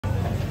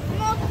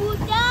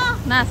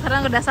Nah,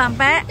 sekarang udah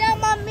sampai. Kuda,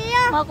 Mami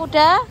ya. Mau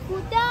kuda?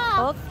 Kuda.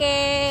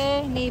 Oke,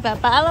 nih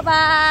Bapak. Halo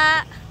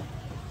Pak.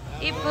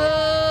 Ibu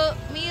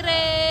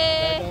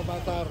Mire.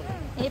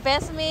 Ini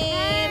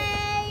Besmir.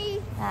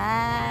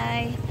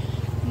 Hai.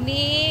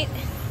 Ini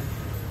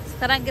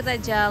sekarang kita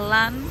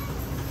jalan.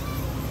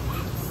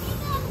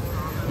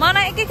 Mau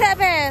naik iki gak,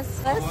 Bes?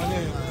 Gak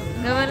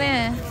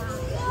boleh.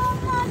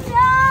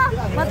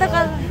 Mata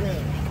kalau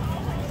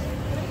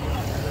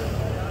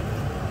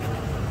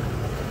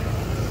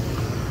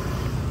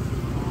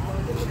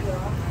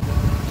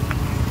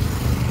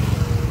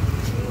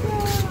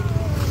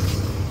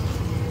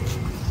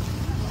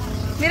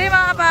Miri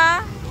mau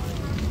apa?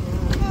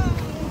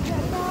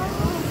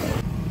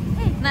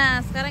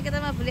 Nah, sekarang kita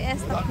mau beli es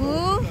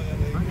tebu.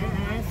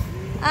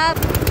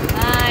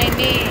 Nah,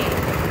 ini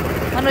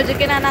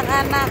menunjukin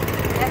anak-anak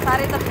es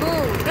sari tebu.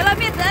 Gila,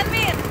 Mir, jangan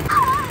Mir.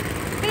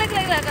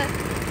 Gila.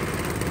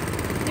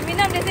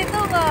 Diminum di situ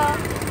kok.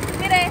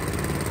 Mire,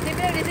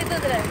 diminum di situ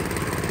terus.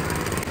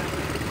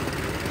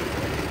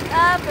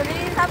 Beli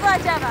satu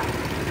aja, Pak.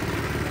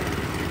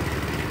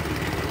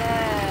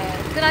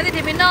 Itu nanti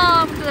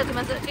diminum, sudah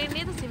dimasukin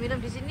ini terus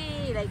diminum di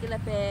sini. Lagi lah,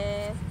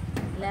 Bes.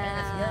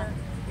 Lah.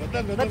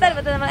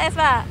 Betul sama es,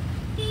 Pak.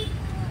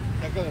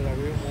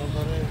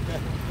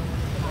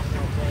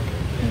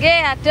 Nggih,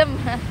 adem.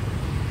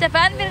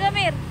 Cobaan Mir,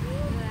 Mir.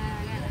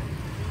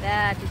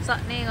 Nah, dicok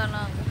nih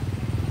kono.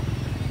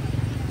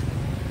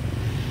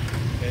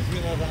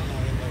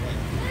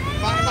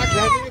 Pak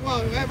gelas ini mau,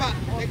 Pak.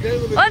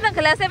 Oh, nang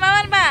gelasnya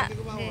mawon, Pak.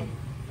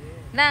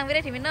 Nang, Mir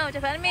diminum,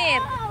 cobaan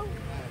Mir.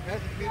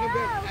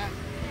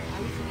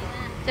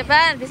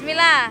 Cobaan,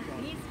 bismillah.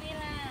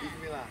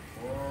 Bismillah.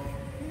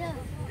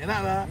 Enak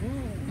lah.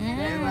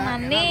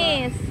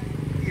 Manis.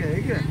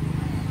 Iya.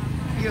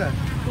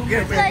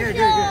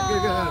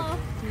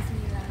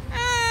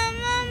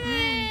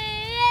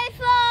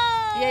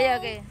 Iya,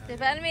 oke.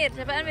 Cobaan Mir.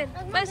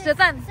 Mas,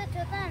 sedotan.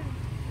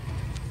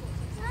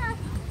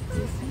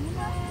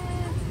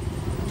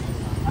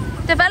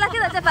 Coba lagi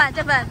tak,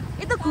 coba.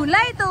 Itu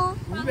gula itu.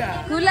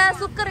 Gula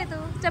suker itu.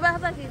 Coba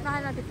lagi,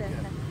 makan lagi deh.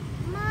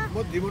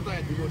 Dimut.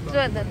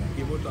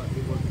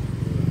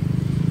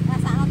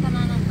 Rasanya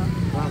tenanan toh.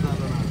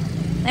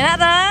 Enak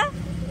toh?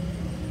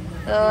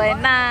 Oh,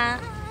 enak.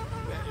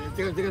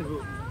 Jangan, Bu.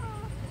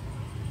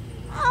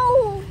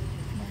 Au.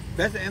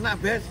 Bes enak,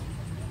 Bes.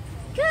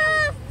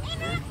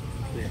 Enak.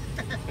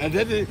 Ada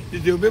di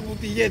diombe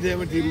putihnya dia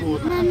sama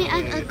dimut. Mami,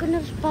 aku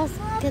harus pas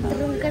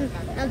keterungkan.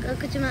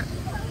 Aku cuma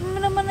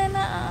Bener-bener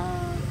enak.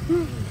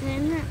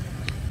 enak.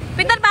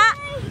 Pintar, Pak.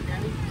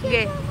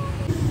 Oke.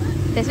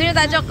 Desmi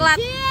minta coklat.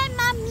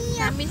 Mami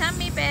ya.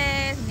 Sami-sami,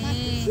 Bes.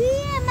 Nih.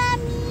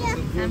 Mami ya.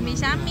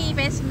 Sami-sami,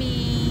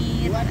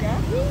 Besmir.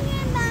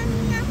 Mami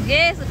ya.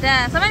 Oke,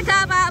 sudah. Sampai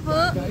jam Pak,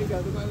 Bu.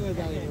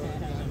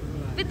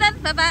 Pintar,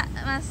 Bapak,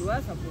 Mas.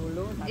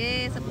 10.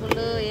 Oke,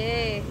 10,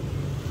 ye.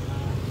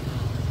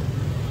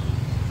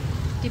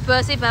 Di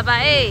bawah si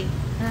Bapak,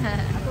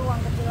 Itu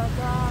uang kecil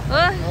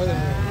aja.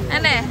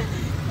 Aneh.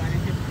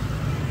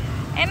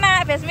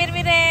 Enak, Besmir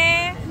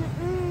Mire.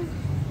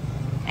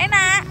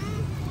 Enak.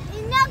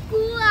 Ini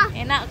gua.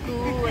 Enak,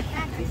 good.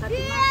 Mami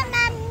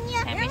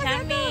ya.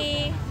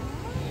 Sami-sami.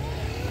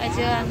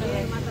 Aja anu.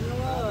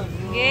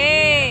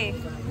 Oke.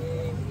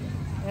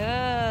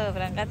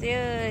 Berangkat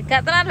yuk.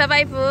 Gak telan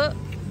Bapak Ibu.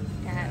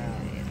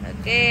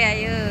 Oke,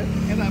 ayo.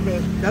 Enak,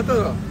 Bes.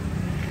 Jatuh loh.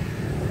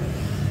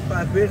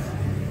 Pak Bis.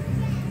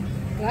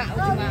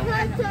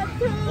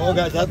 Oh,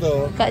 enggak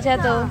jatuh. Gak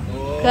jatuh.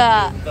 Oh,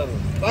 Gak. bentar.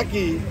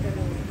 Lagi.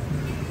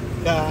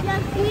 Enggak.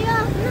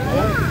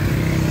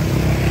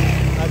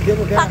 Lagi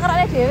apa enggak? Tak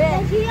keroknya dewe.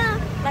 Lagi.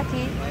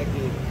 Lagi.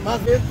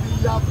 Mas Bis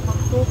siap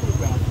tutup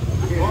ya.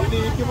 Oh,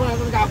 ini mau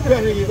nonton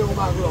kabeh gitu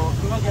Mas lo.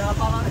 Cuma gak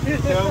apa lah.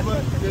 Ya,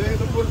 jadi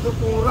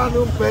sepur-sepuran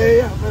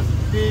umbe ya. Mas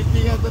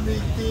iki ngaten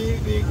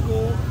iki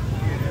niku.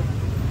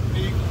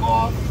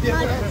 Nikot dia.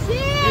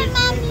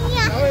 Mami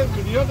ya.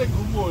 Video teh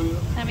gumul.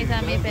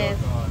 Sami-sami, Bes.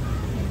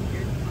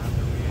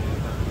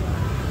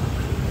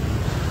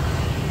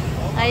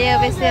 Ayo,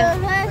 Bes ya.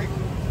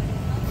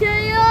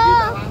 Joyo.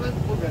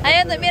 Ayo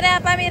untuk Mire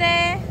apa,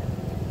 Mire?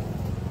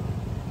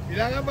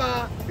 Bilang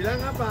apa?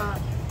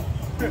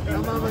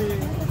 Nama apa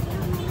ini?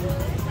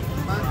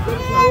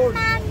 Masker pun.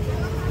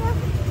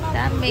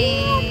 Sami.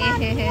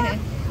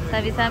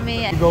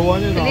 Sami-sami.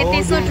 Bawahnya Beli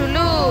tisu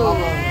dulu.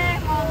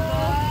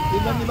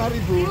 Bintang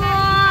 5.000.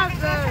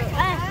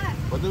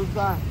 Betul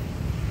tak?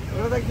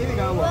 Kalau tak kiri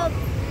kamu.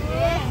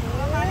 Oke.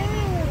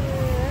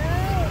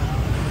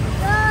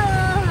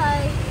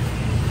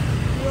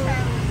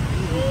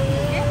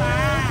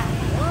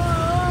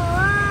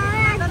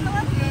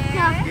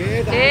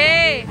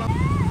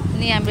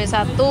 Ini ambil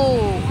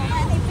satu.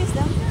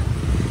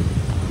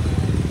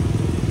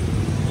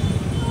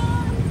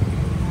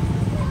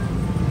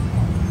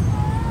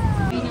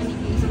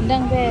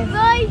 Ndang, Bes.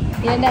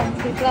 Iya, Ndang,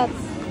 coklat.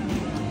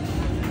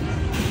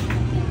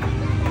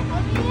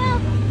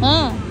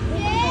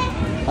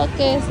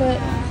 Oke,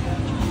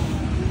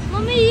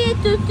 Mami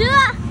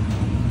duduk.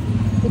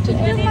 duduk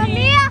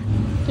Mami ya.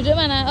 duduk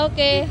mana?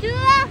 Oke.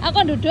 Duduk. Aku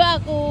duduk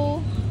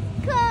aku.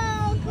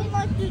 Kau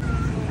mau duduk.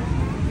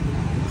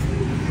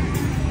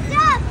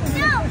 Jauh,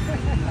 jauh.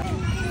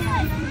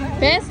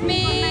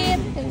 Besmir.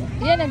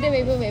 Iya nanti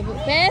ibu.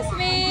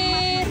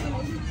 Besmir.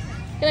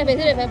 Kena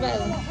besok deh bapak.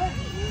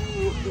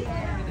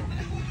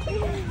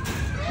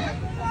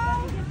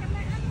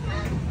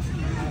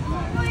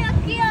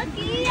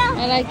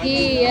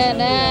 Lagi ya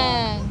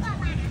nang.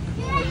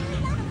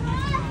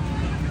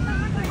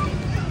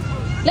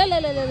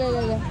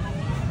 Lah.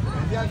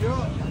 Gantian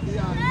yuk,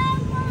 gantian.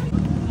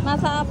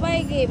 Masak apa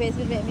iki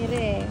Besmir Mbak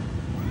Mire?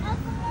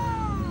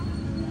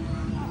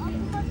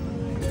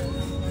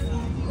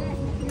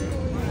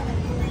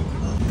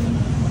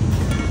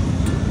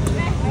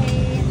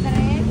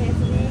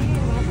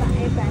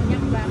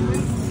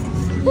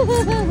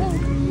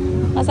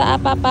 Masak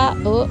apa Pak,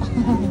 Bu?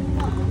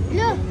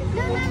 Loh,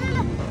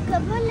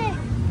 gak boleh.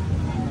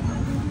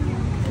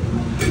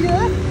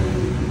 Loh.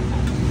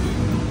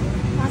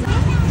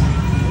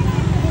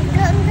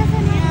 Enggak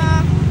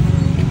sana.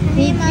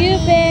 Thank you,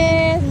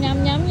 Bes.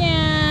 Nyam-nyamnya.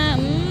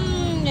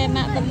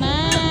 Enak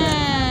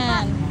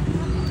tenan.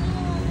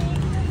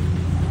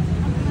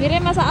 Mire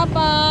masak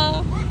apa?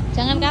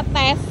 Jangan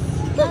kates.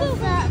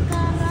 Masak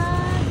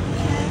karang,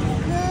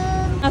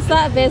 jagung.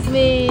 Masak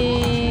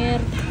Besmir.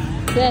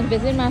 Dan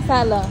Besmir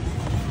masak loh.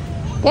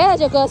 Oke,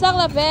 aja gosok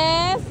loh,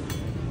 Bes.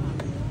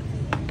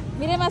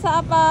 Mire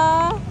masak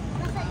apa?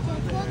 Masak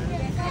jagung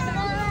dan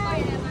karang.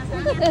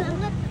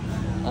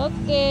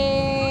 Oke.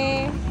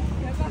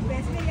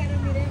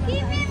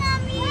 Kimi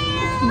mami.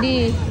 Di.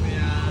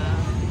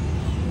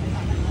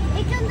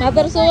 Ikan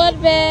Matur suwun,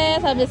 Bes.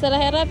 Sambil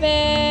serahera,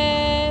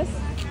 Bes.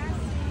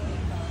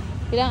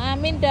 Bilang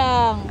amin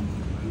dong.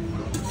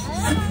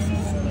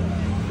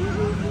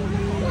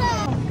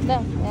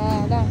 Dang, ya,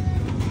 dang.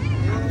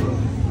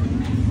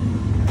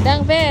 Dang,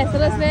 Bes,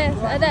 terus Bes.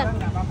 Dang.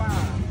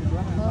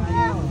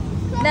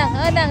 Dang.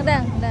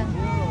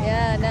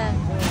 Ya, dang.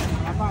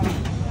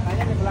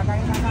 Tanya di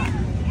belakangnya sana.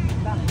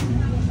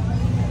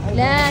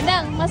 Lah,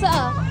 dang,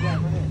 masuk.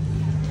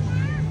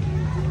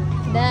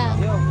 Dang.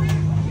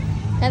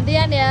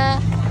 Gantian ya.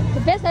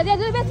 Bes, gantian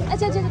dulu, Bes.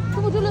 Aja.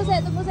 Tunggu dulu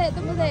saya.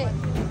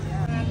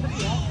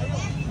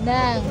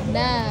 Dang.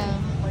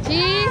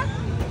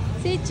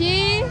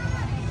 Siji.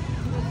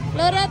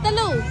 Loro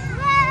telu.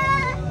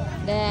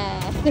 Dah.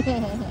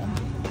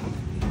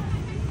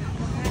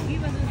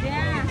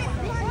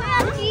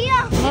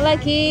 Mau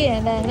lagi,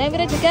 nah,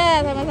 Amir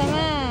juga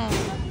sama-sama.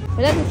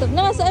 Udah tutup,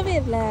 masuk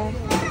Amir lah.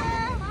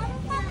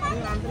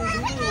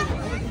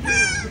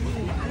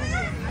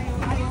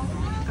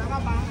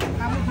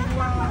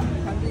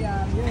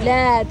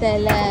 Lah,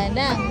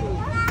 telanang.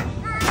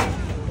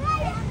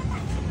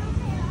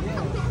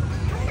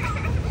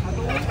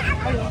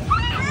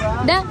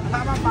 Dah.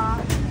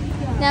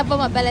 Ngapa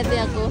mak baleti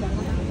aku?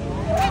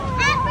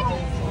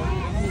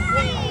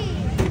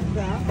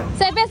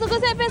 Saya tunggu.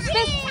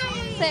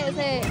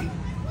 Saya.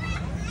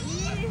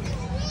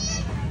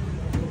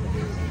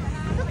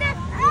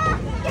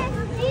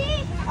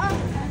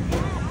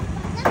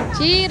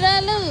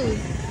 Ciralu.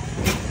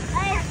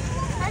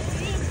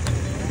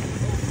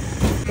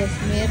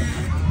 Besmir.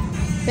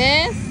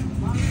 Bes.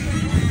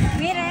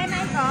 Mir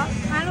enak kok.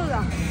 Malu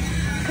loh.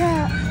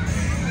 Kak.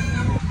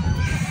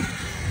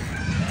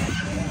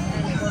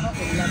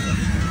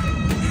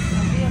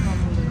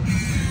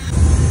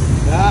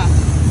 Ya.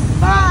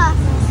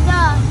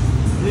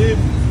 Lim.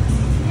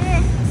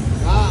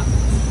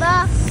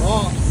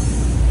 Oh.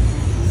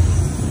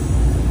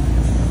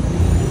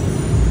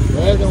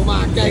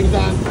 Rumah akeh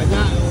kan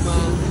banyak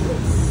rumah.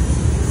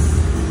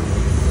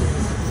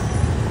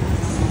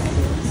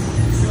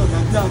 Yo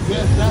gajah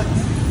biasa.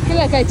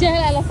 Kira gajah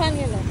lah elephant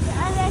gitu.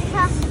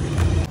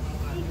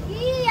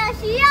 Iya,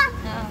 siap.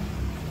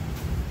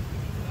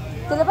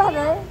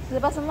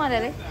 Selepas semua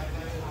dari.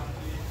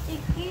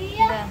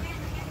 Iki ya.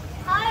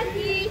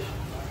 Lagi.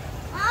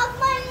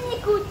 Apa ini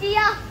kuci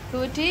ya?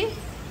 Kuci.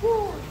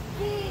 Oh,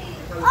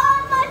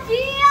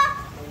 dia.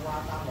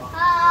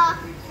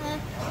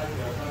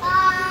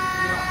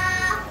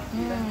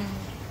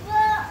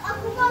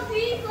 Aku mau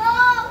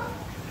bingung.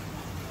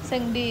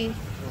 Sendi.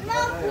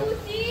 Nah,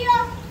 kuci ya.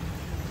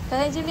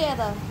 Kalian jeli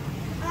atau?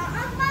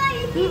 Apa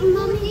ini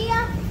kuci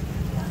ya?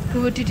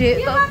 Kuci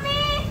dek.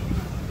 Mami.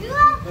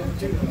 Dua.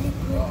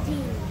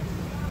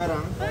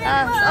 Sekarang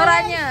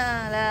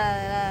Orangnya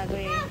lah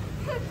gue.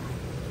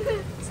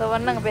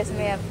 Sewenang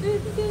Besmir.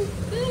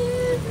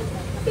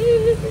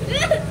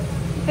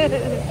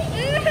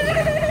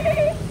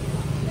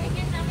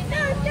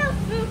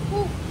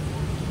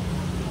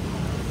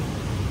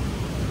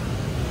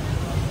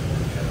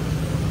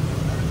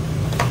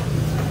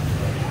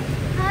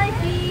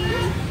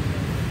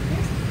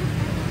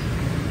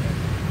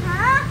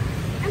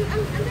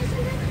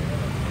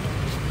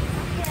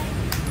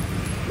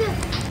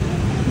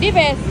 Di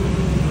Bes.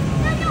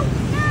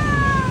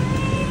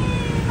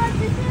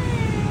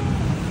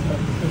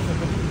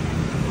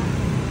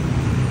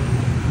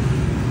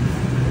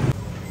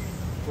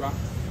 kurang.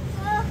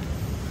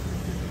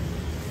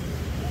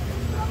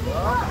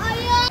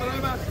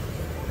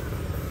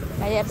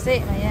 Mayar sih,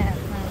 mayar.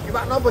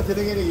 Iwak nopo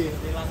jenenge iki?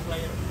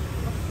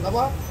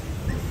 Napa?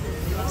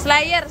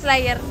 Slayer.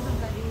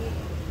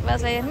 Mbak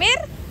Slayer. Mir,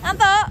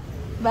 ngantuk.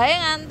 Bae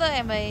ngantuk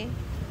ya, Bae.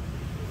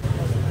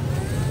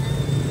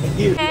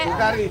 Iki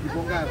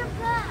dibongkar.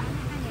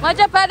 Mau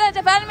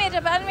cobaan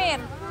Mir.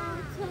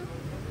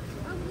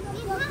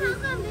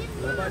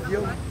 Bapak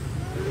Jiung.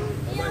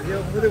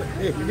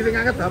 Ini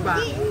ngangkat Bapak.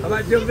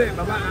 Bapak Jiung deh,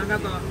 Bapak ngangkat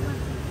toh.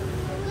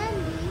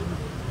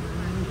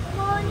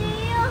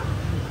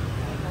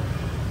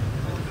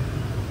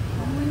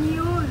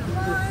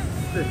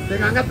 Saya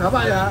ngangkat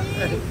Bapak ya.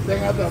 Saya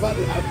ngangkat Bapak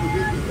di abu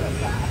ini.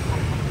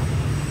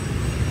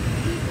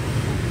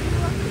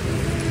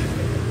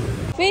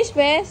 Fish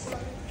best.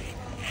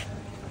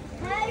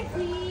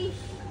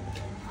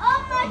 Oh,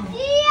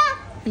 Madia.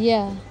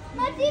 Iya.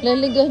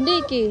 Lali gondi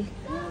ki.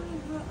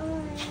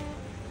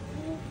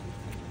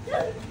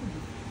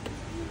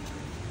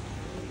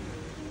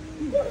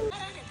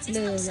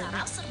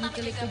 saraf serta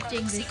mencegah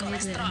produksi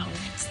kolesterol.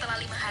 Setelah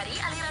 5 hari,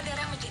 aliran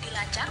darah menjadi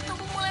lancar,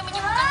 tubuh mulai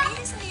menyembuhkan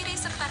diri sendiri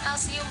serta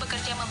kalsium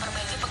bekerja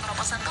memperbaiki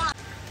pengeroposan tulang.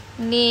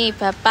 Nih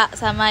bapak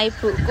sama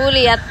ibuku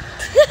lihat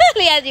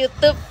lihat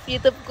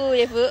YouTubeku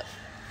ya Bu.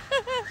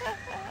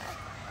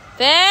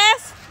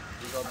 Bes.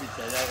 Di Kopi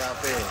Jaya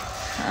Cafe.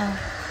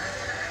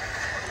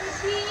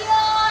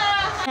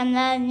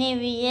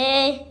 하나님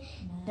위해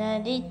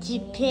나를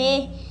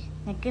집에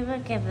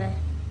나가봐.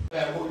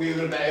 Aku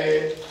kira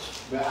naik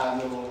Mbak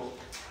Anu.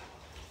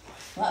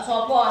 Enggak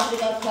sopo asli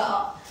karo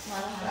gak.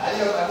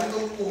 Ayo kami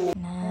tunggu.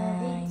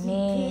 Nah,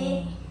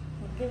 ini.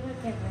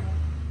 나가봐.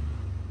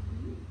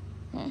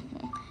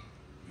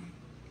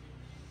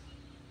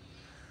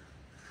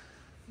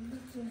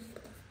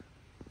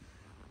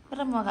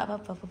 Pernah mau gak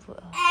apa-apa Bu?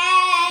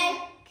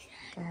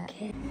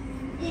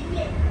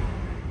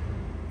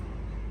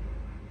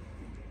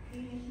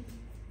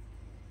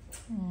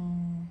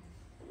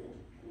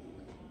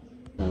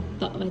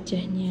 Totok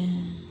wajahnya.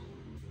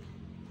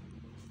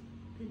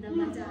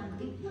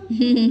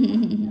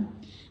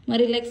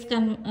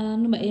 Merilekskan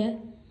Mbak ya.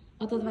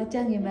 Otot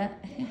wajah ya Mbak.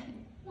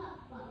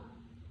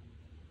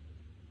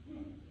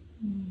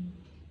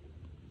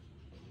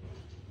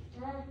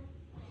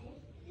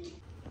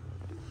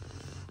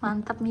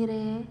 Mantap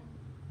Mire.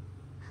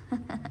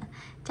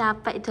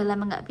 Capek udah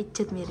lama nggak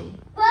pijet Mire.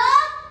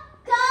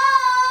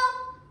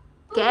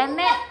 Kayak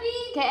enek.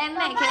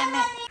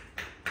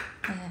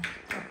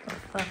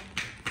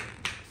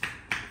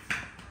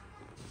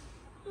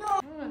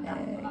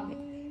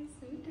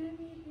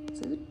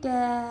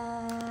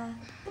 Sudah.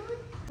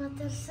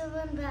 Matur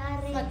suwun Mbak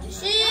Ari.